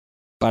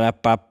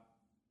Ba-da-ba.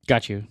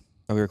 Got you.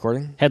 Are we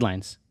recording?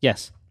 Headlines.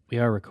 Yes, we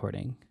are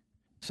recording.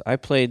 So I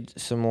played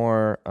some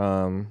more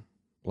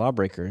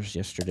Lawbreakers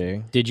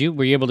yesterday. Did you?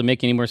 Were you able to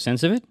make any more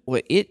sense of it?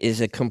 Well, it is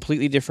a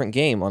completely different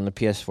game on the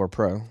PS4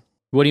 Pro.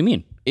 What do you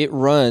mean? It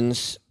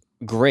runs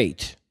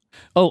great.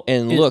 Oh,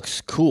 and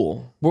looks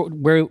cool.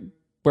 Where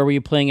were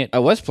you playing it? I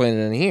was playing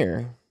it in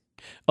here.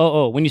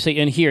 Oh, when you say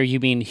in here, you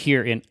mean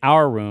here in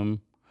our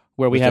room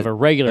where we have a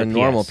regular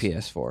normal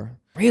PS4.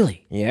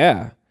 Really?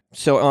 Yeah.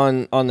 So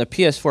on the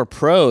PS4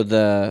 Pro,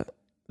 the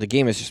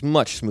game is just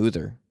much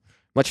smoother,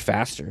 much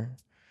faster.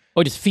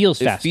 Oh, it just feels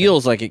faster. It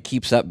feels like it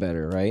keeps up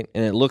better, right?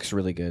 And it looks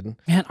really good.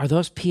 Man, are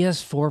those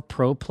PS4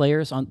 Pro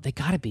players on? They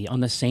got to be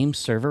on the same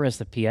server as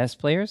the PS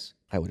players.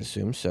 I would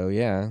assume so.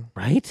 Yeah.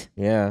 Right?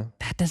 Yeah.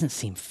 That doesn't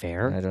seem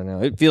fair. I don't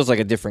know. It feels like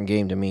a different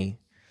game to me.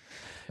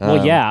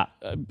 Well, yeah,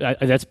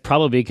 that's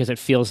probably because it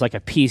feels like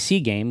a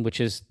PC game, which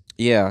is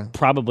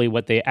probably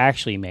what they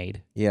actually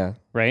made. Yeah.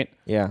 Right?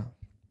 Yeah.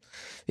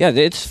 Yeah,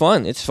 it's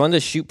fun. It's fun to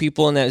shoot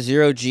people in that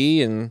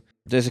 0G, and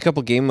there's a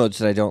couple game modes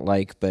that I don't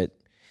like, but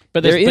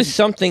there is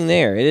something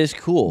there. It is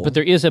cool. But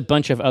there is a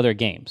bunch of other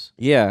games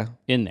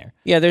in there.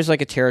 Yeah, there's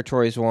like a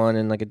territories one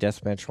and like a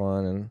deathmatch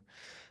one.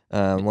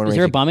 And is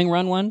there a bombing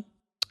run one?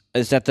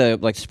 Is that the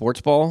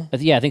sports ball?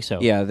 Yeah, I think so.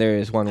 Yeah, there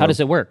is one. How does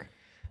it work?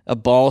 A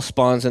ball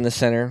spawns in the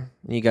center,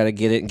 and you got to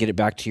get it and get it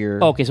back to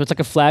your... Oh, okay, so it's like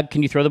a flag.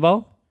 Can you throw the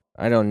ball?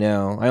 I don't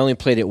know. I only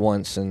played it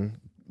once, and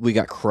we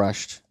got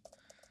crushed.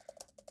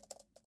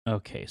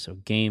 Okay, so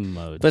game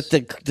modes. But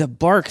the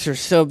barks are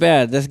so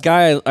bad. This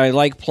guy I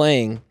like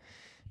playing,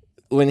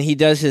 when he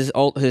does his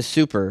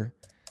super,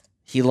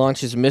 he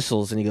launches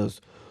missiles, and he goes,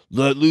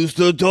 "Let loose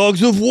the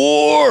dogs of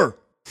war!"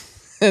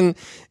 and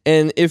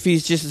if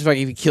he's just like,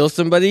 if he kills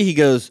somebody, he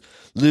goes,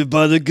 "Live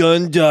by the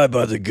gun, die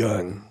by the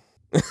gun."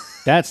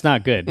 That's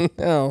not good.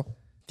 No.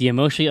 The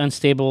emotionally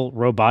unstable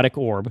robotic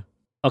orb.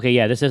 Okay,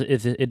 yeah,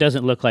 it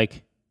doesn't look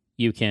like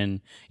you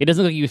can... It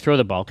doesn't look like you throw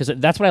the ball, because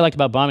that's what I liked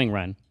about Bombing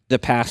Run. The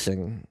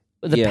passing.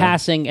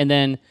 Passing, and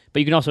then... But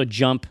you can also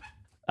jump.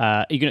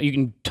 You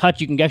can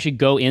touch. You can actually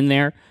go in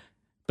there,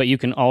 but you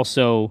can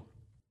also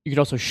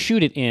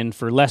shoot it in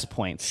for less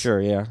points. Sure,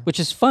 yeah. Which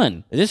is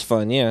fun. It is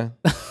fun, yeah.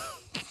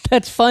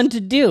 That's fun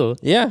to do.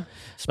 Yeah.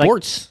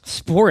 Sports. Like,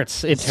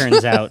 sports, it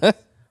turns out.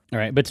 All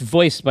right, but it's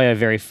voiced by a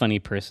very funny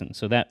person,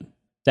 so that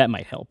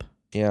might help.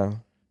 Yeah.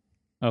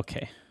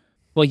 Okay.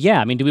 Well, yeah.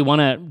 I mean, do we want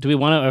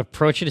to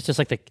approach it? It's just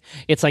like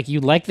it's like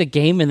you like the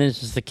game, and then it's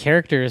just the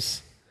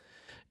characters.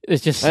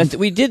 It's just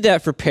we did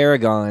that for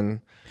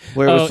Paragon,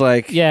 where it was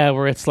like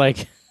where it's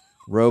like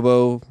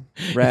Robo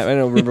Rat. I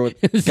don't remember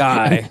what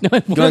guy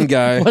gun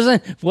guy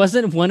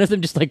wasn't one of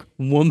them just like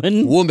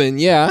woman.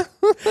 Yeah.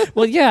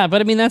 Well, yeah,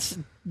 but I mean that's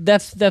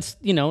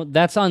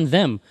that's on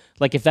them.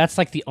 Like if that's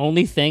like the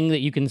only thing that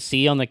you can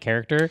see on the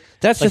character,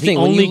 that's like the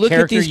thing. When you look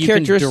at these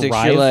characteristics,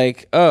 you're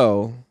like,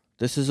 oh,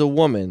 this is a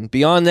woman.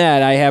 Beyond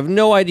that, I have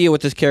no idea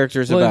what this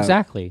character is about.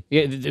 Exactly.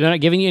 Yeah, they're not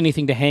giving you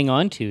anything to hang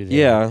on to there.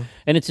 Yeah.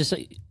 And it's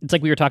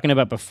like we were talking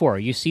about before.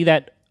 You see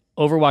that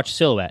Overwatch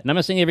silhouette. And I'm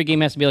not saying every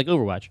game has to be like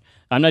Overwatch.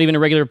 I'm not even a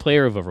regular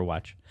player of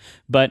Overwatch.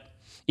 But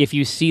if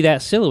you see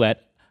that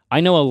silhouette,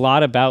 I know a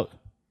lot about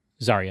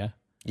Zarya.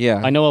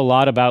 Yeah. I know a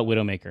lot about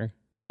Widowmaker.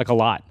 Like a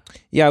lot.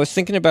 Yeah, I was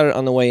thinking about it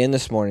on the way in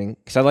this morning,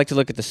 because I like to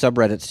look at the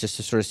subreddits just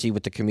to sort of see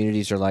what the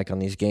communities are like on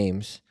these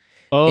games.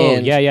 Oh,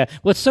 yeah.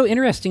 Well, it's so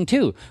interesting,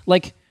 too.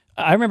 Like,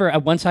 I remember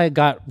once I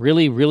got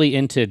really, really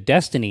into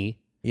Destiny,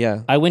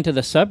 I went to the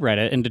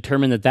subreddit and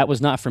determined that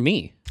was not for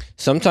me.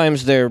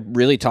 Sometimes they're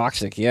really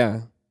toxic,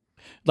 yeah.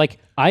 Like,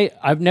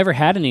 I've never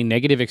had any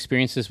negative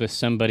experiences with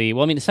somebody.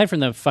 Well, I mean, aside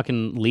from the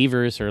fucking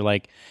leavers or,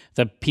 like,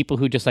 the people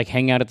who just, like,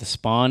 hang out at the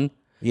spawn.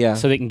 Yeah.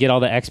 So they can get all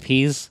the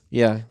XPs.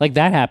 Yeah. Like,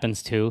 that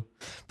happens, too.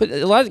 But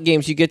a lot of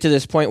games, you get to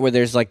this point where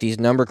there's, like, these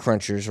number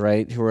crunchers,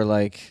 right, who are,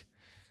 like...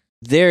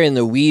 They're in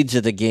the weeds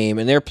of the game,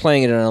 and they're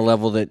playing it on a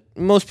level that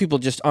most people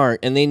just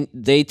aren't, and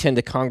they tend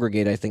to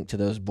congregate, I think, to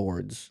those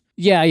boards.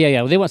 Yeah.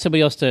 They want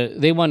somebody else to...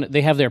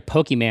 They have their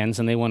Pokemans,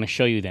 and they want to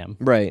show you them.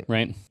 Right.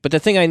 Right. But the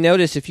thing I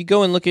noticed, if you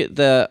go and look at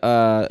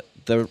the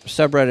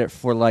subreddit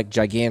for, like,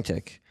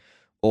 Gigantic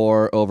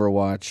or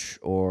Overwatch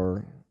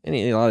or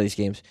a lot of these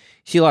games,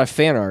 you see a lot of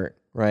fan art,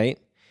 right?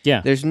 Yeah.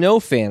 There's no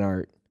fan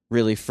art,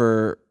 really,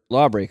 for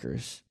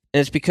Lawbreakers.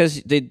 And it's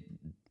because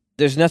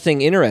there's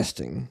nothing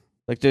interesting.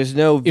 Like, there's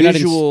no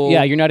visual...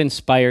 you're not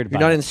inspired by it.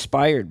 You're not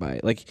inspired by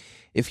it. Like,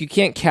 if you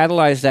can't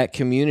catalyze that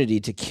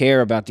community to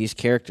care about these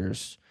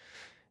characters,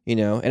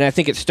 and I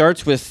think it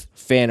starts with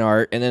fan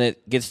art, and then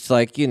it gets to,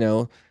 like,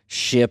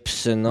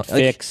 ships and...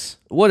 Fics.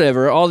 Like,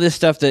 whatever, all this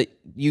stuff that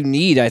you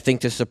need, I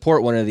think, to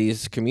support one of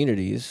these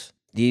communities.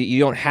 You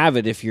don't have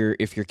it if your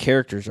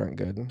characters aren't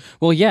good.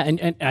 Well, yeah,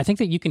 and I think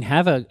that you can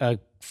have a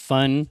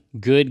fun,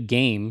 good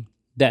game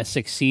that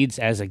succeeds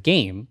as a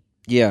game...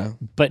 Yeah,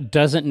 but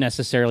doesn't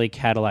necessarily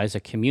catalyze a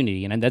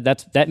community, and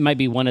that might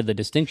be one of the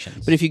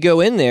distinctions. But if you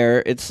go in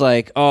there, it's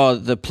like, oh,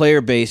 the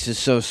player base is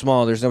so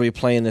small. There's nobody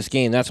playing this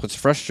game. That's what's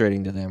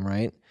frustrating to them,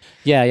 right?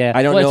 Yeah.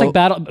 I don't know. It's like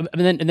battle,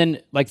 and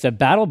then like the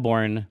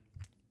Battleborn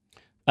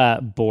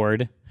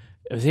board.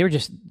 they were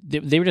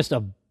just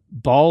a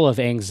ball of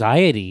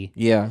anxiety.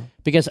 Yeah.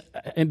 Because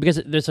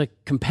there's a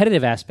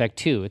competitive aspect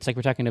too. It's like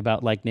we're talking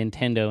about like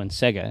Nintendo and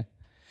Sega.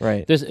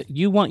 Right.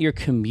 You want your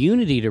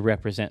community to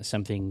represent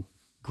something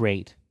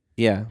great.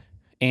 Yeah.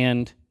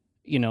 And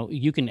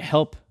you can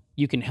help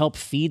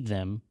feed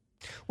them.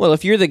 Well,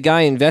 if you're the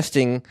guy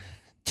investing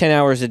 10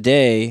 hours a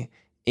day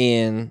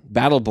in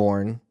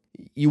Battleborn,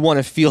 you want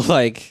to feel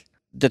like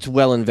that's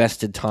well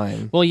invested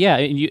time. Well, yeah,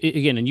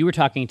 and you were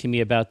talking to me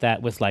about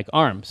that with like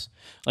ARMS.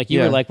 Like you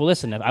were like, well,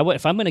 listen,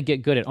 if I'm going to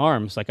get good at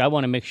ARMS, like I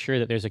want to make sure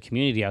that there's a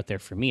community out there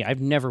for me.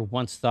 I've never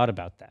once thought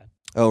about that.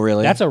 Oh,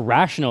 really? That's a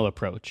rational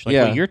approach. Like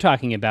what you're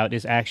talking about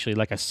is actually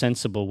like a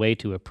sensible way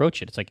to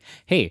approach it. It's like,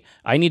 hey,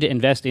 I need to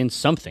invest in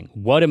something.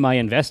 What am I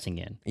investing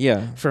in?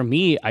 Yeah. For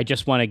me, I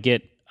just want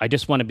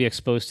to be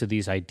exposed to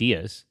these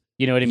ideas.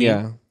 You know what I mean?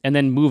 Yeah. And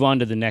then move on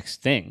to the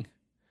next thing.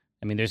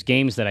 I mean, there's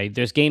games that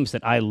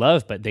I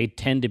love, but they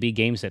tend to be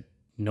games that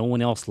no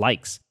one else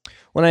likes.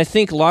 When I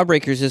think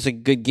Lawbreakers is a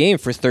good game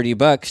for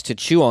 $30 to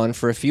chew on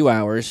for a few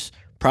hours,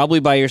 probably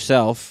by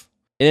yourself,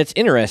 and it's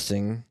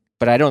interesting,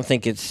 but I don't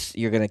think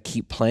you're going to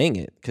keep playing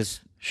it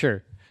because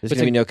sure, there's going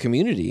to be no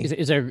community.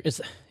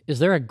 Is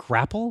there a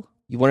grapple?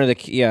 One of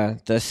the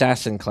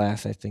assassin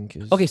class, I think.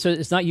 Okay, so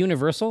it's not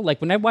universal.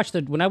 Like when I watch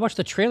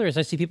the trailers,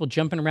 I see people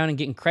jumping around and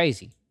getting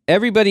crazy.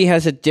 Everybody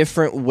has a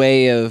different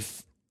way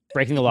of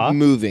breaking the law.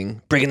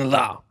 Breaking the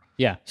law.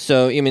 Yeah.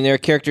 So I mean, there are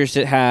characters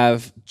that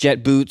have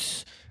jet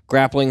boots,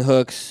 grappling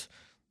hooks,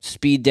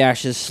 speed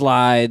dashes,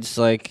 slides.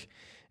 Like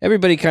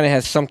everybody kind of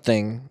has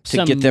something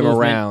to get them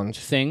around.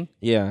 Thing.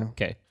 Yeah.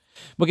 Okay.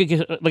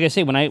 Like I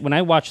say, when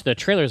I watch the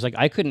trailers, like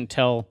I couldn't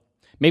tell.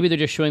 Maybe they're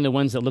just showing the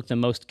ones that look the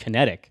most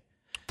kinetic.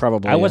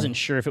 Probably. I wasn't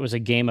sure if it was a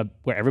game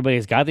where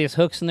everybody's got these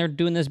hooks and they're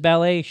doing this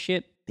ballet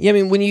shit. Yeah,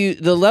 I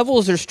mean, the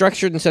levels are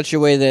structured in such a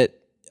way that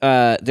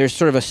there's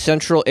sort of a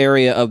central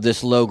area of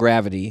this low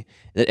gravity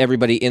that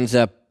everybody ends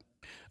up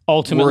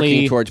ultimately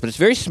working towards, but it's a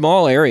very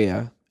small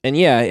area. And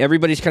yeah,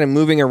 everybody's kind of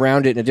moving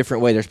around it in a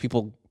different way. There's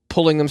people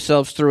pulling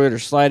themselves through it or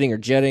sliding or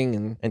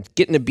jetting and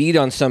getting a bead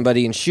on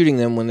somebody and shooting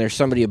them when there's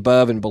somebody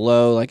above and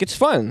below. Like, it's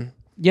fun.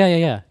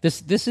 Yeah.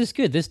 This is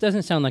good. This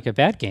doesn't sound like a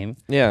bad game.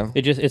 Yeah.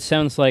 It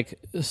sounds like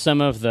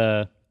some of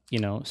the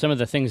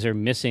things are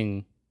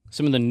missing,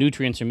 some of the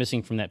nutrients are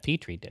missing from that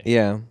Petri dish.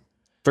 Yeah.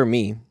 For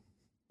me.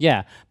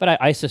 Yeah,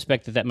 but I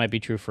suspect that might be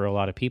true for a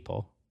lot of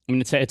people. I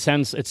mean, it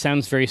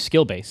sounds very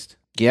skill based.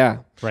 Yeah,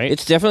 right.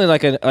 It's definitely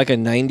like a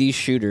 90s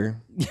shooter,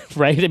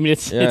 right? I mean, it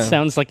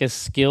sounds like a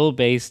skill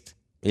based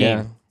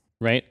game,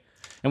 right?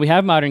 And we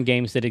have modern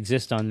games that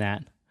exist on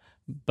that,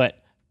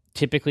 but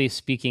typically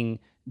speaking,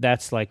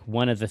 that's like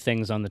one of the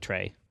things on the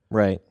tray.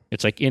 Right.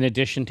 It's like in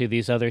addition to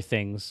these other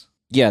things.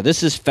 Yeah,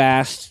 this is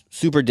fast,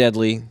 super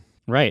deadly.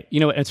 Right.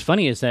 What's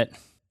funny is that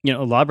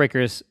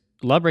Lawbreakers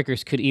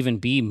could even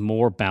be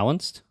more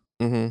balanced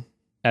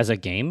as a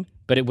game,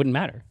 but it wouldn't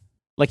matter.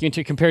 Like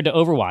compared to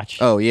Overwatch.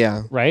 Oh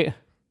yeah. Right?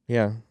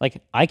 Yeah.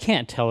 Like I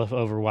can't tell if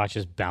Overwatch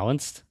is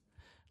balanced.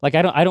 Like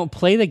I don't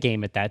play the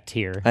game at that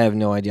tier. I have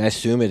no idea. I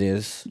assume it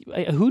is.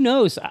 Who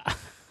knows?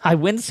 I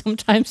win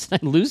sometimes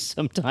and I lose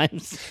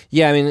sometimes.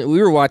 Yeah, I mean,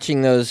 we were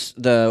watching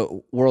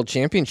the World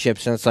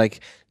Championships, and it's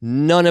like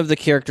none of the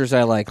characters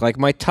I like. Like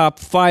my top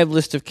 5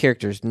 list of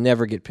characters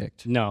never get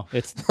picked. No,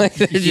 it's like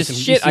they're just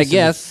shit. I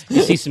guess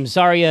you see some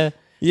Zarya.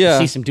 Yeah.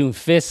 You see some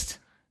Doomfist.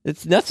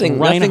 It's nothing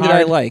that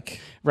I like.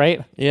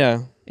 Right?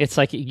 Yeah. It's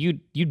like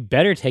you'd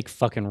better take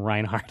fucking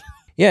Reinhardt.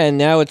 Yeah, and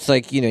now it's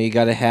like, you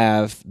got to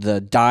have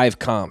the dive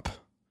comp.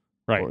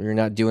 Right. Or you're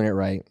not doing it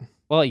right.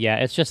 Well, yeah,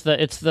 it's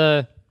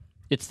the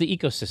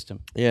ecosystem.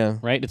 Yeah.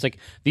 Right? It's like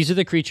these are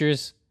the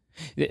creatures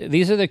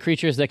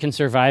that can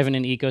survive in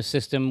an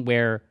ecosystem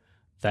where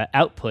the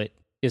output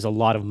is a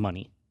lot of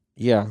money.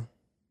 Yeah.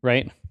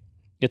 Right?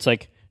 It's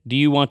like, do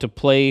you want to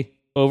play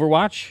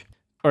Overwatch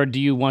or do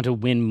you want to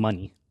win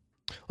money?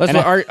 Well,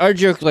 that's our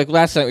joke. Like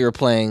last night we were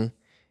playing,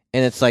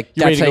 and it's like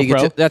that's how you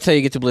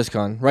get to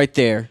BlizzCon, right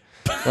there.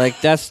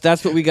 Like that's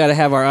what we got to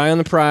have our eye on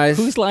the prize.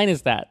 Whose line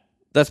is that?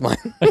 That's mine.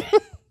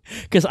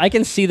 Because I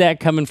can see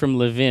that coming from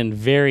Levin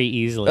very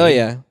easily. Oh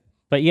yeah.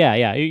 But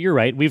yeah, you're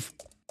right. We've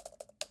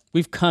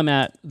come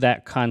at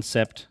that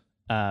concept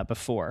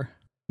before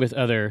with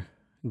other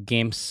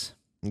games.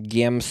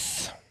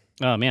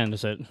 Oh man,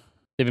 they've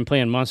been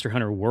playing Monster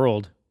Hunter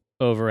World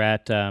over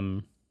at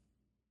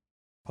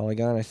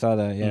Polygon. I saw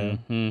that. Yeah.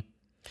 Mm-hmm.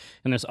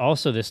 And there's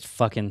also this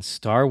fucking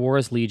Star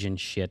Wars Legion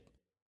shit.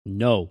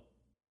 No,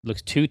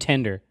 looks too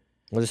tender.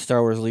 What is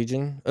Star Wars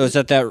Legion? Oh, is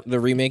that the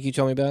remake you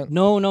told me about?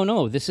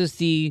 No. This is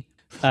the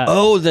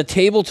the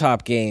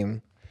tabletop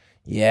game.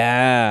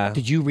 Yeah.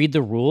 Did you read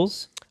the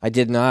rules? I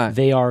did not.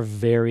 They are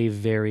very,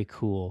 very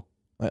cool.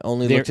 I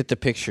only looked at the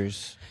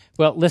pictures.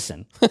 Well,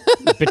 listen.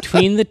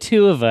 Between the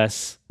two of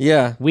us,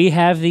 we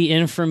have the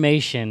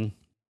information.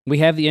 We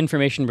have the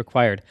information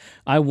required.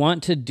 I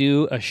want to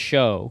do a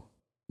show,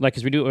 like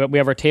because we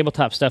have our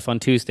tabletop stuff on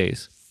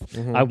Tuesdays.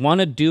 Mm-hmm. I want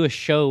to do a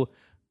show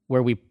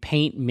where we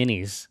paint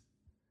minis.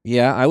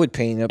 Yeah, I would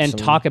paint up and some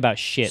talk about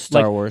shit.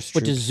 Star Wars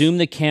But to troops. zoom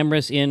the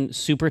cameras in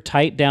super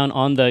tight down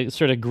on the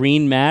sort of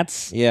green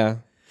mats Yeah.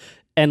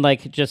 and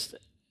like just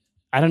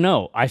I don't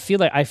know. I feel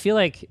like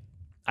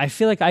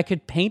I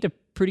could paint a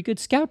pretty good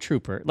scout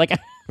trooper. Like At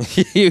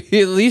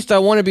least I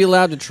want to be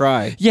allowed to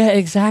try. yeah,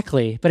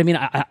 exactly. But I mean,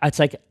 it's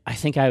like I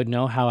think I would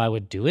know how I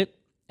would do it,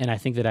 and I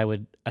think that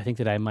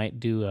I might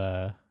do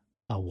a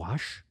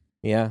wash.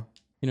 Yeah.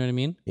 You know what I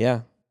mean?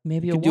 Yeah.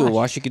 Maybe You a could do a wash.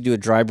 wash. You could do a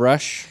dry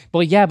brush.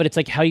 Well, yeah, but it's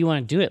like how you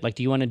want to do it. Like,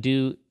 do you want to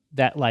do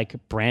that like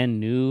brand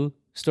new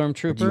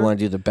stormtrooper? Do you want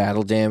to do the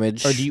battle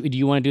damage? Or do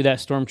you want to do that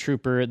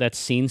stormtrooper that's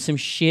seen some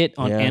shit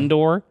on Yeah.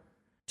 Endor?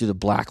 do the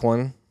black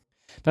one?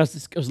 I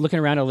was looking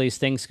around all these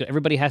things.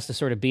 Everybody has to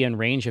sort of be in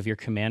range of your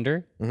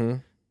commander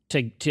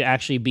to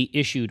actually be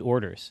issued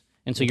orders.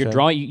 And so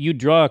you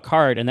draw a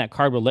card, and that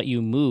card will let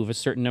you move a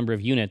certain number of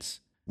units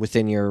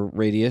Within your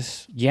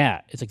radius?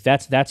 Yeah, it's like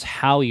that's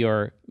how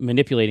you're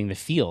manipulating the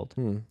field.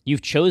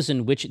 You've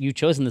chosen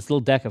this little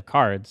deck of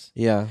cards,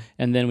 Yeah.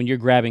 and then when you're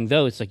grabbing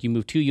those, it's like you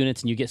move 2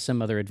 units and you get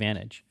some other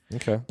advantage.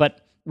 Okay.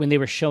 But when they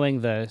were showing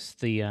the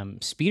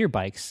speeder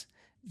bikes,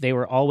 they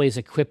were always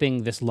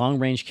equipping this long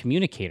range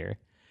communicator.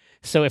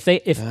 So if they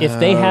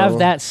have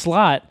that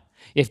slot,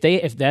 if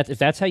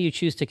that's how you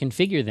choose to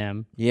configure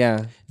them,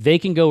 Yeah. they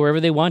can go wherever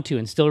they want to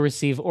and still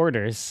receive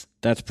orders.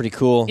 That's pretty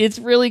cool. It's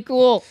really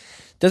cool.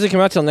 Doesn't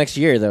come out till next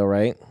year, though,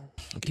 right?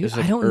 Dude,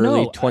 Like I don't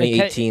early know.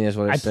 2018 is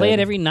what it I said. play it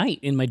every night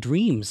in my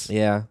dreams.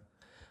 Yeah.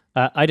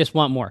 I just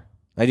want more.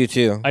 I do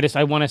too.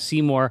 I want to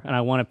see more, and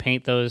I want to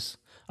paint those.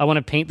 I want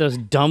to paint those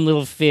dumb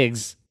little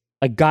figs.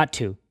 I got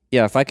to.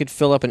 Yeah, if I could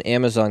fill up an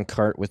Amazon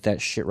cart with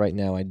that shit right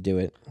now, I'd do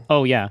it.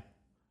 Oh yeah,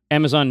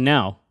 Amazon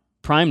now,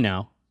 Prime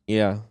now.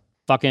 Yeah.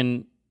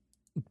 Fucking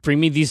bring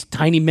me these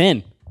tiny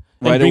men.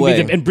 Right bring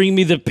away. and bring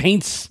me the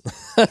paints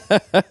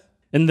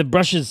and the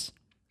brushes.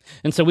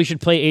 And so we should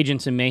play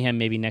Agents in Mayhem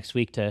maybe next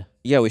week to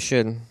Yeah, we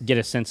should. get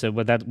a sense of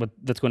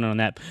what's going on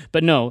that.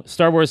 But no,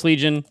 Star Wars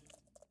Legion,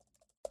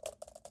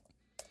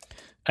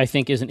 I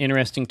think, is an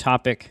interesting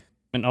topic,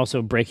 and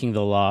also breaking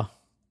the law.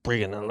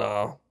 Breaking the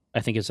law. I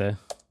think is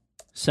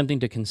something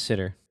to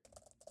consider.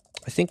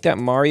 I think that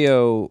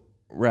Mario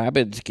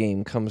Rabbids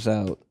game comes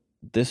out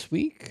this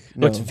week.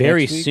 No, it's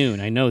very next week? soon.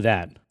 I know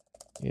that.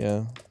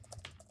 Yeah.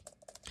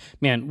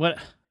 Man, what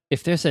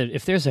if there's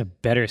a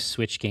better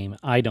Switch game?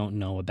 I don't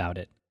know about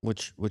it.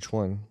 Which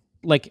one?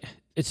 Like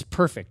it's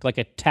perfect. Like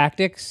a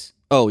tactics,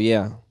 Oh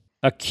yeah.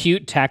 a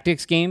cute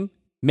tactics game.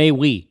 May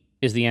we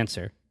is the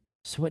answer.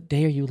 So what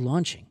day are you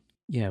launching?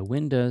 Yeah,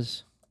 when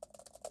does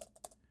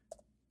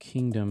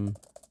Kingdom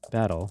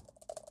Battle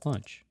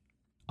launch?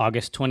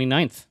 August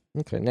 29th.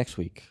 Okay, next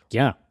week.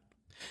 Yeah.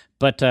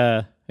 But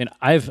and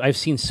I've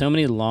seen so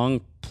many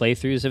long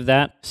playthroughs of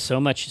that. So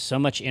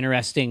much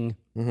interesting,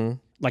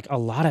 like a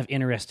lot of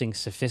interesting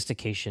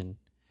sophistication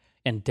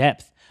and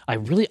depth. I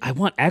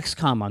want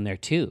XCOM on there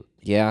too.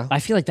 Yeah. I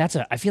feel like that's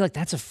a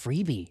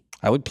freebie.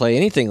 I would play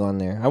anything on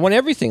there. I want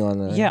everything on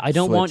there. Yeah, I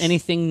don't want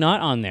anything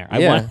not on there. I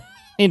Yeah. want,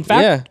 in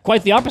fact, Yeah.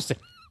 quite the opposite.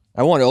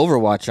 I want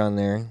Overwatch on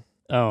there.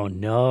 Oh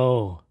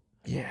no.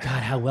 Yeah.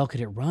 God, how well could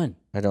it run?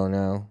 I don't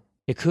know.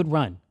 It could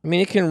run. I mean,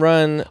 it can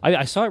run.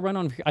 I saw it run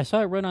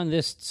on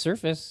this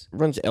Surface.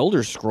 Runs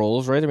Elder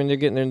Scrolls, right? I mean, they're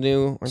getting their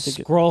new. Aren't they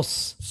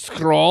Scrolls.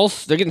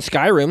 Scrolls. They're getting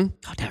Skyrim.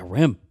 God, that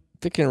rim.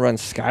 If it can run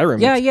Skyrim,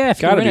 Yeah, it's yeah.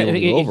 If, gotta be you're able to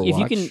do if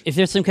you Overwatch. can, if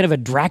there's some kind of a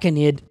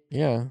Draconid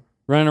Yeah,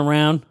 running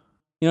around,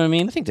 you know what I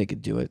mean? I think they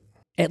could do it.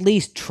 At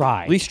least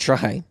try. At least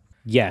try.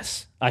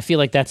 Yes, I feel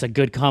like that's a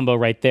good combo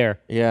right there.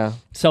 Yeah.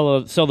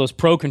 Sell those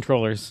pro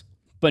controllers,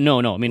 but no.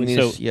 I mean, We need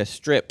so to,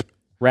 strip.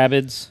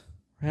 Rabbids.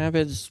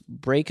 Rabbids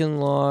breaking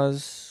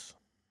laws.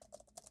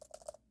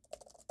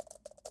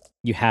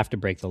 You have to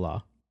break the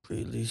law,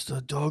 Release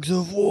the dogs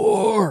of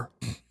war.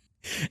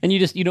 and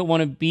you don't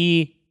want to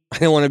be. I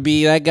don't want to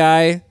be that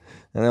guy.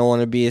 I don't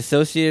want to be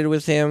associated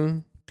with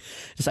him.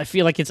 I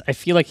feel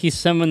like he's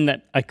someone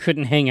that I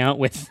couldn't hang out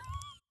with.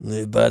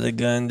 Live by the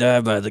gun,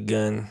 die by the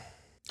gun.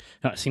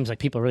 No, it seems like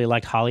people really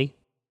liked Holly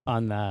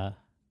on the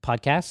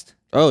podcast,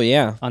 Oh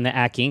yeah. on the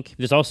ACK Inc.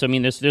 There's also,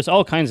 there's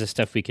all kinds of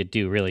stuff we could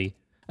do, really.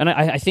 And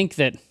I think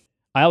that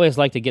I always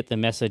like to get the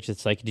message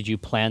that's like, did you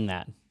plan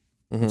that?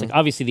 It's like,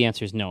 obviously the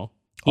answer is no.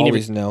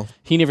 Always no.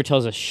 He never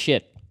tells us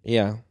shit.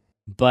 Yeah.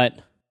 But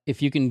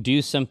if you can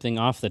do something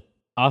off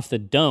the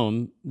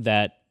dome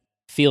that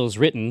feels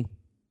written,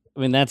 I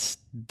mean, that's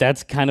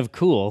kind of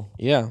cool.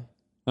 Yeah. I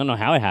don't know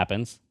how it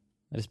happens.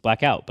 I just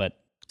black out, but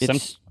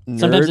It's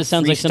sometimes it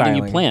sounds like something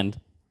you freestyling. planned,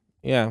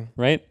 Yeah.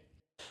 right?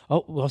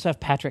 Oh, we also have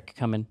Patrick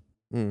coming.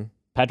 Mm.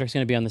 Patrick's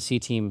going to be on the C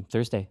team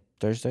Thursday.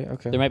 Thursday.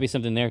 Okay. There might be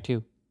something there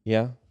too.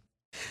 Yeah.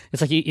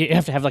 It's like you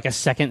have to have like a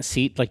second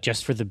seat, like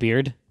just for the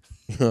beard.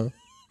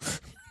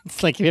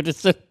 It's like you have to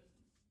sit.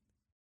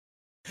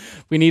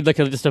 We need like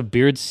just a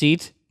beard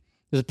seat.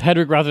 There's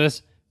Patrick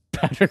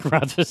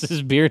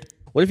Rothfuss's beard.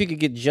 What if you could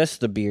get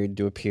just the beard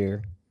to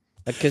appear?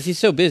 Because he's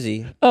so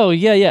busy. Oh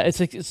yeah. It's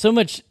like so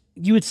much.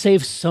 You would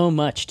save so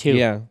much too.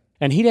 Yeah.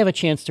 And he'd have a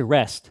chance to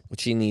rest.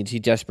 Which he needs. He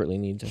desperately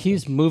needs. I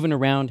He's think. moving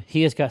around.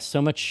 He has got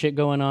so much shit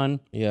going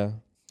on. Yeah.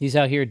 He's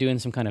out here doing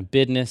some kind of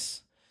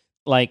business.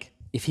 Like,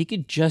 if he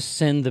could just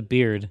send the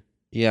beard.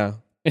 Yeah.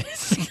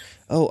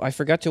 Oh, I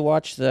forgot to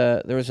watch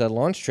there was a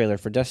launch trailer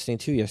for Destiny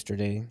 2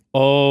 yesterday.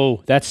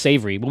 Oh, that's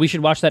savory. Well, we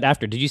should watch that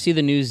after. Did you see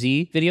the new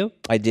Z video?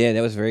 I did.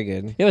 That was very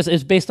good.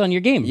 It's based on your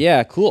game.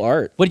 Yeah, cool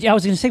art. I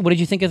was going to say, what did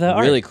you think of the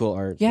art? Really cool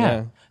art.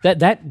 Yeah.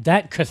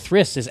 That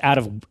Cathris is out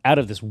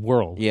of this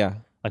world. Yeah.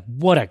 Like,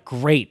 what a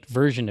great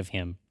version of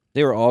him.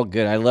 They were all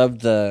good. I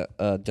loved the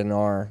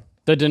Dinar.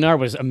 The Dinar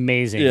was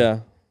amazing. Yeah.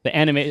 The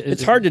anime.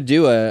 It's hard to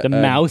do a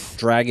mouth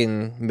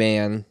dragon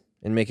man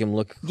and make him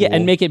look cool. Yeah,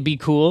 and make it be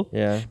cool.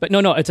 Yeah. But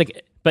no, it's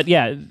like, but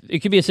yeah, it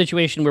could be a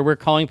situation where we're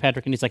calling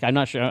Patrick and he's like, I'm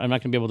not sure, I'm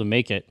not going to be able to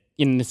make it.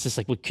 And it's just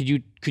like, well, could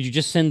you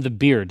just send the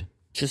beard?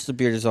 Just the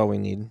beard is all we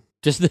need.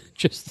 Just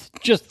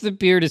the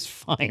beard is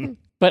fine.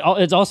 But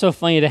it's also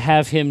funny to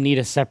have him need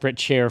a separate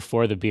chair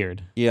for the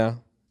beard. Yeah.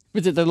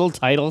 With the little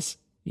titles,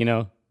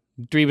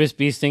 Drebus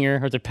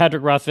Beestinger, or the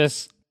Patrick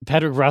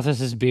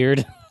Rothfuss's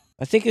beard.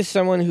 I think as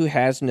someone who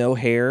has no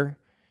hair,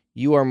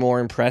 you are more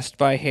impressed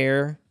by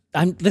hair.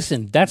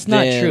 Listen, that's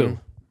not true.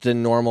 The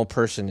normal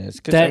person is.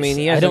 Because, I mean,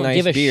 he has a nice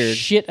beard. I don't give a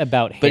shit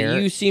about hair.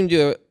 But you seem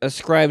to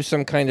ascribe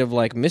some kind of,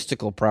 like,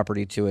 mystical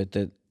property to it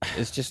that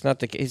is just not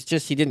the case. It's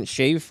just he didn't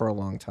shave for a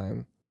long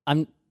time.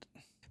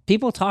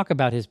 People talk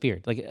about his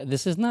beard. Like,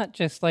 this is not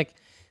just, like,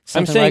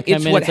 I'm saying like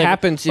it's what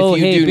happens if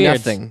you do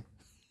nothing.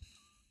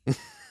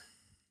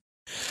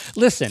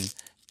 Listen,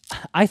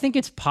 I think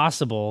it's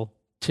possible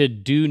to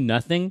do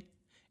nothing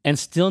and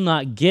still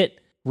not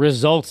get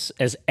results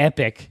as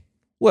epic.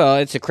 Well,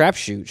 it's a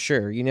crapshoot,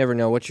 sure. You never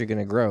know what you're going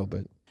to grow,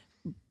 but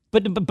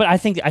I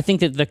think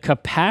that the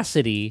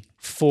capacity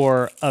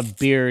for a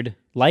beard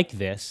like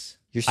this.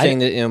 You're saying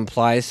that it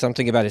implies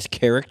something about his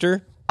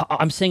character?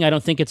 I'm saying I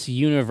don't think it's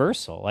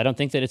universal. I don't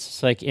think that it's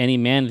just like any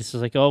man. This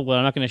is like, oh, well,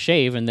 I'm not going to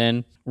shave, and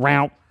then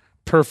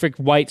perfect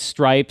white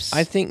stripes.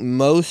 I think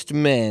most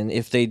men,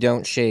 if they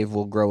don't shave,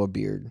 will grow a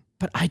beard.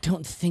 But I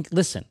don't think.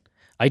 Listen,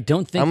 I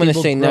don't think. I'm going to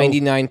say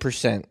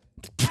 99%.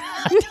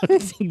 I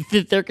don't think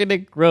that they're going to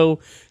grow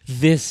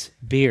this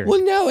beard.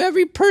 Well, no,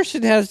 every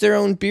person has their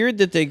own beard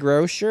that they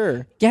grow,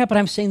 sure. Yeah, but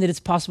I'm saying that it's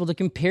possible to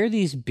compare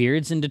these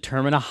beards and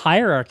determine a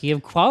hierarchy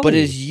of quality. But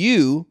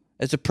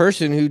as a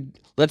person who,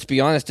 let's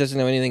be honest, doesn't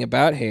know anything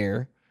about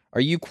hair,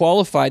 are you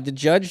qualified to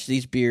judge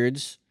these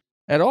beards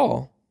at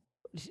all?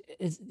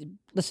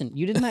 Listen,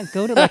 you did not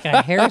go to like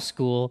a hair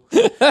school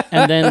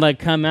and then like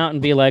come out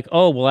and be like,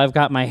 oh, well, I've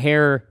got my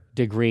hair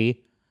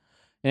degree.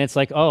 And it's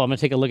like, oh, I'm going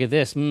to take a look at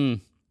this.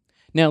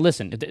 Now,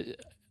 listen,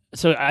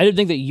 so I don't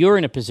think that you're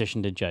in a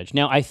position to judge.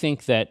 Now, I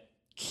think that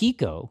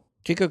Kiko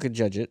could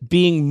judge it.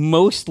 Being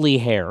mostly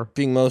hair.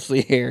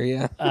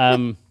 Yeah.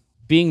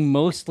 Being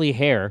mostly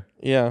hair.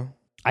 Yeah.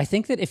 I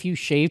think that if you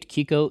shaved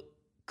Kiko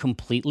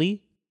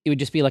completely, it would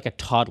just be like a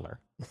toddler.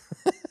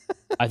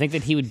 I think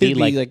that he would be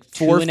like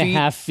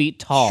 2.5 feet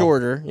tall.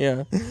 Shorter,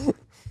 yeah.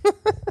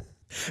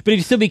 But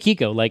he'd still be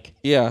Kiko. Like,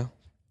 yeah.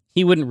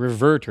 He wouldn't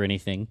revert or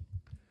anything.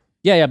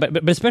 Yeah,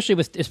 but especially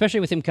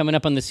with him coming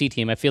up on the C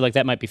team, I feel like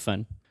that might be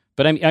fun.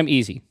 But I'm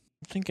easy.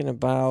 I'm thinking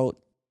about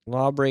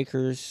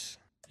Lawbreakers.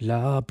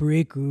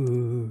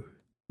 Lawbreaker.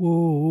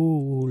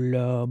 Whoa,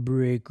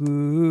 Lawbreaker.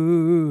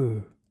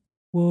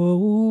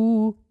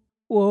 Whoa,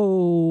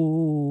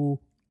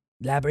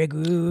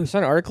 Lawbreaker. I saw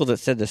an article that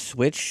said the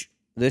Switch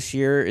this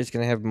year is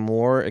going to have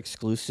more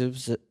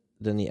exclusives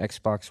than the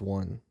Xbox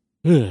One.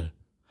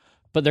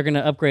 But they're going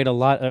to upgrade a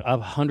lot of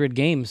 100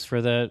 games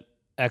for the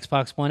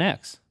Xbox One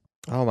X.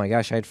 Oh my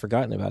gosh, I had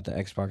forgotten about the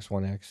Xbox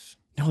One X.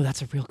 No,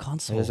 that's a real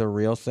console. It is a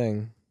real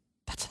thing.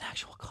 That's an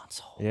actual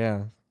console.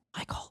 Yeah.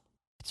 Michael,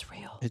 it's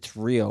real. It's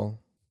real.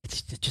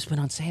 It just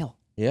went on sale.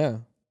 Yeah.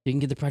 You can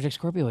get the Project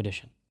Scorpio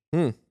edition.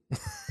 When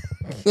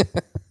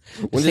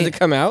does it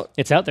come out?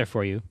 It's out there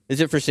for you. Is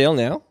it for sale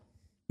now?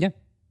 Yeah.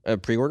 A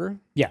pre-order?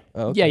 Yeah.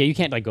 Oh, okay. Yeah, you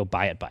can't like go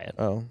buy it.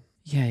 Oh.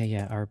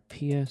 Yeah. Our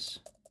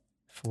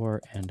PS4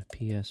 and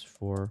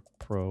PS4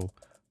 Pro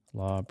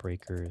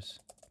Lawbreakers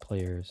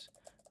players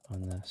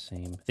on the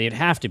same. They'd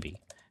have to be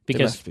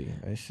because they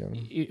must be, I assume.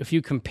 If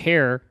you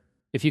compare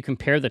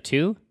the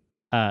two,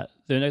 they're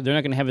not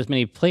going to have as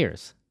many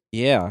players.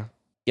 Yeah.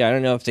 Yeah, I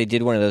don't know if they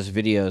did one of those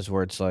videos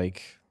where it's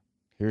like,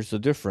 here's the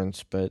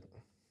difference, but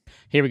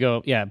here we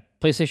go. Yeah,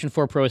 PlayStation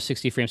 4 Pro is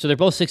 60 frames. So they're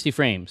both 60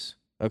 frames.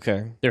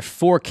 Okay. They're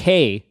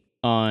 4K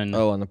on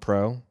on the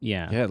Pro?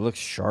 Yeah. Yeah, it looks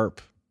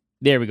sharp.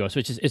 There we go. So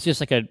it's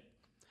just like a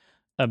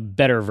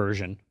better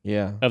version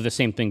of the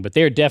same thing, but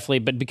they're definitely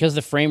because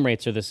the frame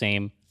rates are the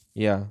same.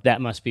 Yeah.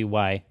 That must be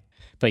why.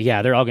 But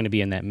yeah, they're all going to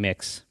be in that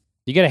mix.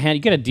 You got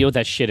to deal with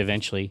that shit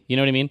eventually. You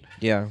know what I mean?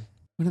 Yeah.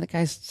 One of the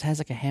guys has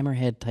like a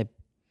hammerhead type.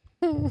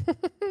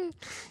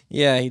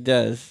 Yeah, he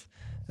does.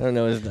 I don't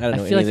know. I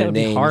feel like that would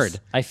be hard.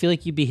 I feel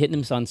like you'd be hitting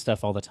him on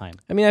stuff all the time.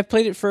 I mean, I've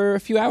played it for a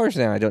few hours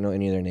now. I don't know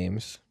any of their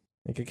names.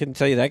 Like, I couldn't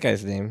tell you that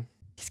guy's name.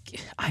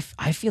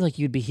 I feel like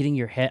you'd be hitting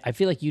your head. I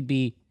feel like you'd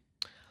be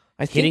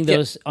hitting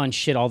those on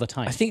shit all the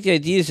time. I think the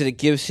idea is that it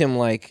gives him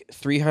like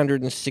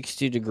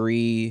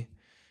 360-degree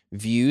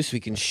view so he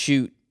can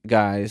shoot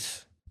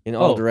guys in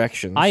all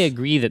directions. I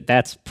agree that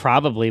that's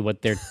probably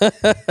what they're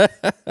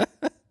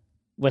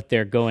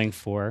going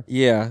for.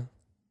 Yeah.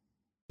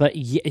 But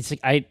yeah, it's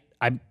like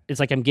it's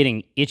like I'm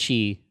getting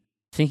itchy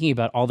thinking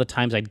about all the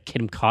times I'd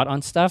get him caught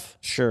on stuff.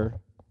 Sure.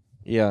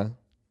 Yeah.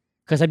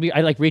 Because I'd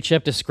like reach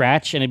up to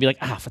scratch and I'd be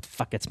like, what the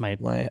fuck? It's my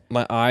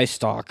eye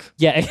stalk.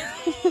 Yeah.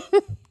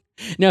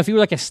 Now, if you were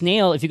like a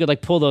snail, if you could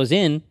like pull those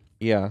in,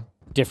 yeah,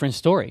 different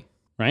story,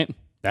 right?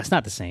 That's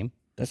not the same.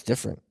 That's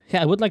different.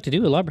 Yeah, I would like to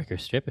do a Lawbreaker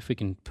strip if we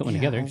can put one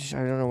together. I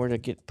don't know where to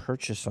get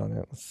purchase on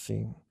it. Let's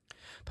see.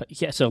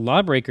 But yeah, so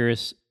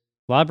Lawbreakers,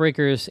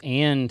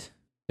 and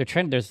they're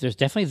trying. There's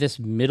definitely this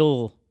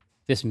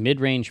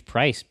mid-range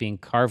price being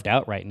carved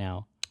out right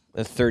now.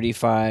 A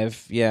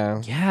 35,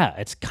 yeah. Yeah,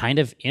 it's kind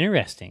of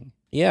interesting.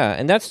 Yeah,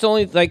 and that's the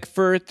only like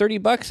for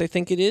 $30. I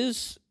think it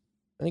is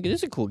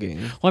a cool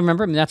game. Well,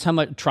 remember that's how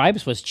much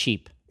Tribes was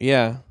cheap.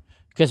 Yeah,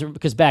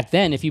 because back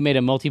then, if you made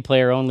a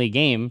multiplayer only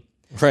game,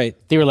 right,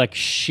 they were like,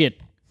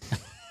 shit.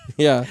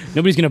 Yeah,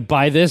 nobody's gonna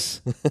buy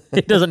this.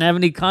 It doesn't have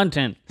any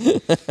content.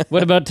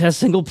 What about test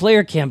single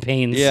player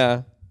campaigns?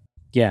 Yeah,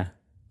 yeah.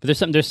 But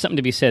there's something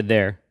to be said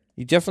there.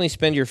 You definitely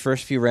spend your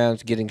first few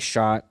rounds getting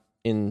shot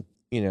in,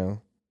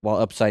 while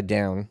upside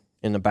down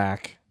in the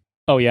back.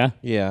 Oh yeah,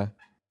 yeah.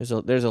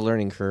 There's a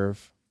learning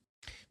curve.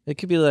 It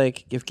could be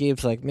like if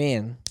Gabe's like,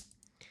 man,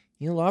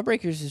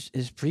 Lawbreakers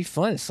is pretty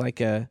fun. It's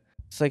like a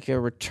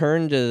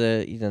return to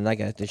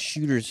the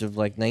shooters of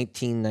like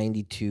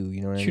 1992. You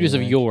know what I mean? Shooters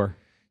of yore.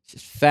 It's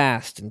just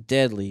fast and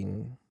deadly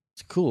and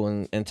it's cool.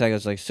 And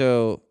Tygo's like,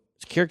 so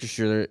it's a character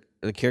shooter.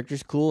 The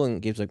character's cool,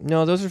 and Gabe's like,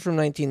 no, those are from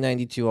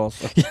 1992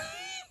 also.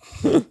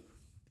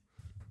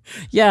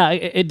 Yeah,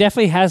 it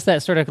definitely has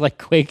that sort of like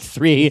Quake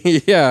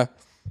 3. Yeah.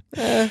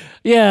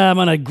 Yeah, I'm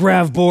on a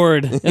grav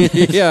board.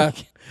 Yeah.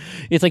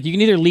 It's like you can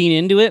either lean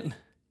into it,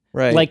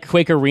 right, like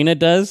Quake Arena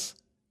does.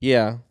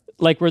 Yeah.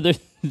 Like where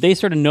they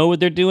sort of know what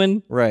they're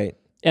doing. Right.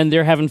 And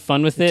they're having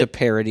fun with it. It's a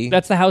parody.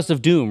 That's the House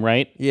of Doom,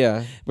 right?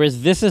 Yeah.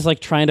 Whereas this is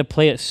like trying to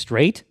play it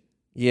straight.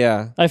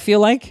 Yeah. I feel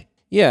like.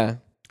 Yeah.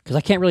 Because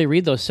I can't really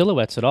read those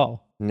silhouettes at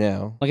all.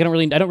 No. Like I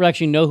don't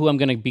actually know who I'm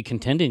going to be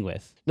contending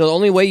with. No, the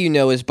only way you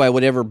know is by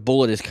whatever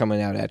bullet is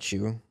coming out at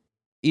you.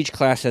 Each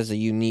class has a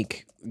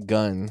unique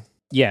gun.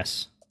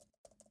 Yes.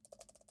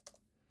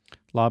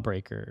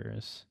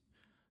 Lawbreakers.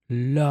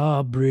 That's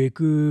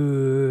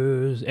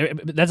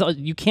all,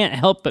 you can't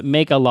help but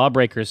make a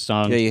Lawbreakers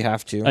song. Yeah, you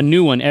have to. A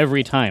new one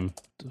every time.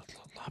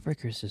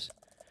 Lawbreakers is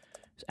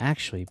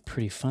actually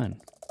pretty fun.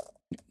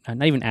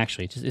 Not even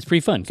actually, it's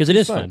pretty fun because it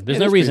is fun. There's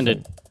no reason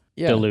to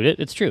dilute it.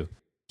 It's true.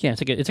 Yeah, it's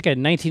like a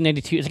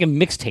 1992. It's like a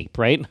mixtape,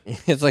 right?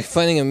 It's like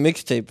finding a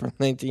mixtape from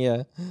 19.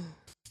 Yeah,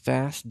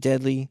 fast,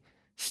 deadly,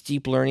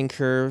 steep learning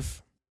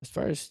curve. As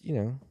far as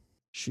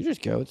shooters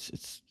go,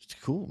 it's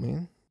cool,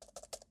 man.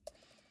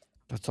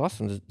 That's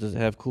awesome. Does it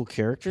have cool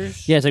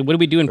characters? Yeah, it's like what are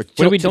we doing?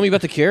 Tell me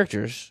about the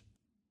characters,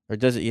 or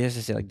does it? You have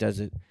to say like does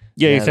it?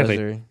 Yeah,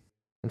 exactly.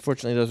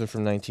 Unfortunately, those are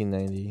from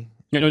 1990.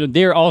 No,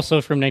 they're also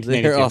from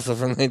 1992. They're also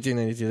from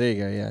 1992. There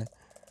you go. Yeah.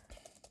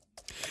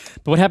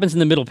 But what happens in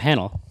the middle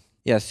panel?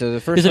 Yeah, so the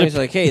first one is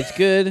like, hey, it's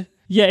good.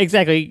 Yeah,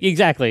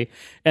 exactly.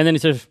 And then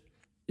it says,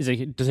 does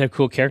it have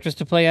cool characters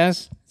to play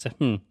as? It's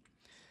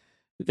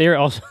They're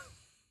also...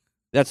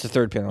 That's the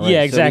third panel, right?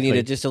 Yeah, exactly. So we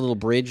needed just a little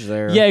bridge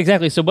there. Yeah,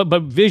 exactly. So,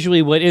 but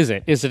visually, what is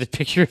it? Is it a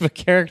picture of a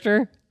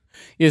character?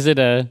 Is it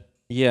a...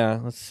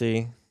 Yeah, let's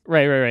see.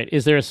 Right.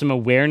 Is there some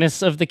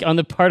awareness on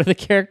the part of the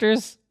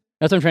characters?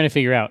 That's what I'm trying to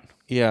figure out.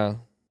 Yeah.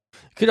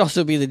 It could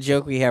also be the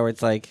joke we have where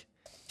it's like,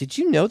 did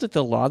you know that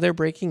the law they're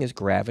breaking is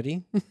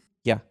gravity?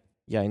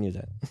 Yeah, I knew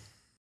that.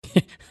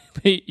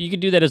 You could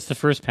do that as the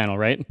first panel,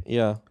 right?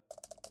 Yeah.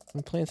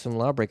 I'm playing some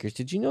Lawbreakers.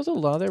 Did you know the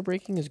law they're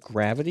breaking is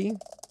gravity?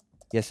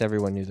 Yes,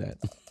 everyone knew that.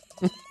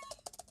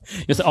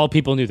 Yes, all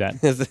people knew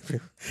that.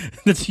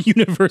 That's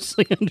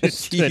universally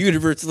understood. It's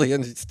universally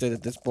understood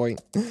at this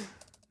point.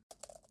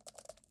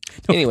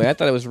 Anyway, I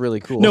thought it was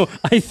really cool. No,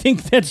 I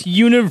think that's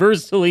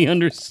universally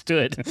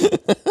understood.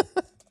 I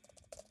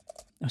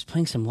was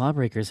playing some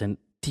Lawbreakers, and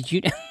did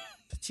you...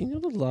 Did you know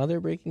the law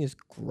they're breaking is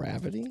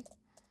gravity?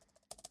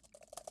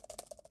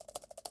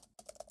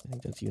 I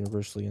think that's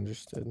universally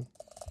understood.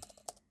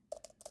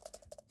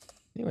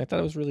 Anyway, I thought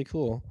it was really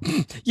cool.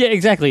 Yeah,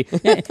 exactly.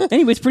 Yeah,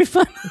 anyway, it's pretty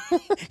fun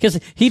because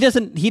he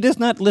does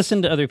not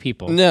listen to other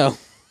people. No,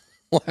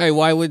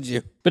 why would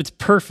you? But it's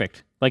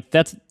perfect. Like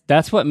that's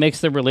what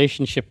makes the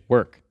relationship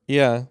work.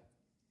 Yeah.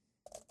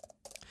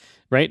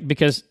 Right,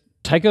 because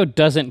Tycho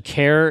doesn't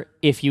care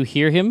if you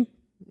hear him.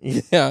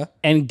 Yeah.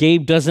 And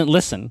Gabe doesn't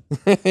listen.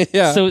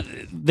 Yeah. So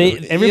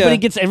everybody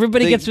gets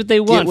what they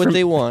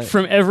want.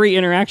 From every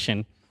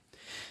interaction.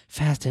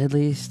 Fast,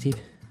 deadly, steep.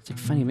 It's like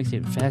funny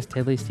mixtape. Fast,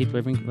 deadly, steep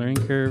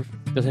learning curve.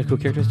 Does it have cool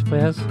characters to play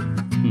as?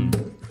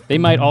 They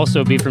might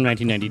also be from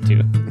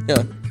 1992.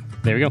 Yeah.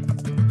 There we go.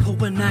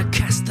 When I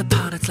cast the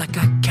pot, it's like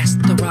I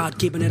cast the rod,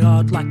 keeping it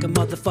hard like a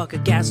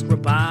motherfucker gas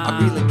robot.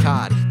 I'm reeling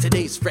cod,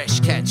 today's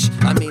fresh catch.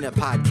 I mean a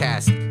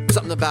podcast,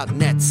 something about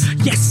nets.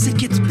 Yes, it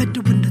gets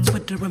better when it's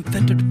under, I'm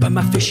fettered by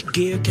my fish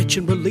gear. Catch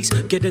and release,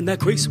 get in that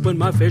crease when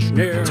my fish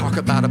near. Talk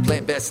about a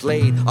plant best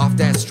laid off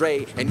that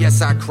stray. And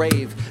yes, I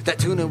crave that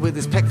tuna with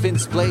his peck fin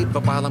splayed.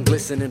 But while I'm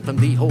glistening from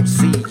the whole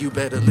sea, you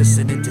better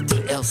listen into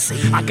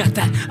TLC. I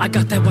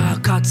got that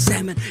wild caught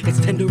salmon. It's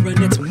tender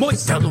and it's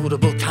moist.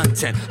 Downloadable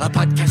content, a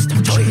podcast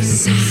of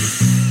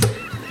choice.